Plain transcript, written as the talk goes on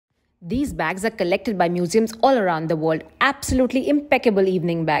These bags are collected by museums all around the world. Absolutely impeccable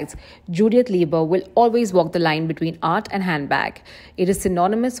evening bags. Judith Lieber will always walk the line between art and handbag. It is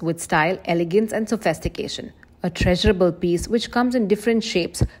synonymous with style, elegance, and sophistication. A treasurable piece which comes in different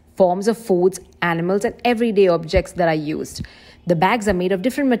shapes, forms of foods, animals, and everyday objects that are used. The bags are made of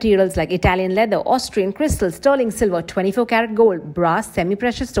different materials like Italian leather, Austrian crystal, sterling silver, 24-karat gold, brass,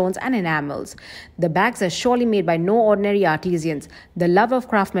 semi-precious stones, and enamels. The bags are surely made by no ordinary artisans. The love of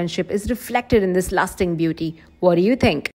craftsmanship is reflected in this lasting beauty. What do you think?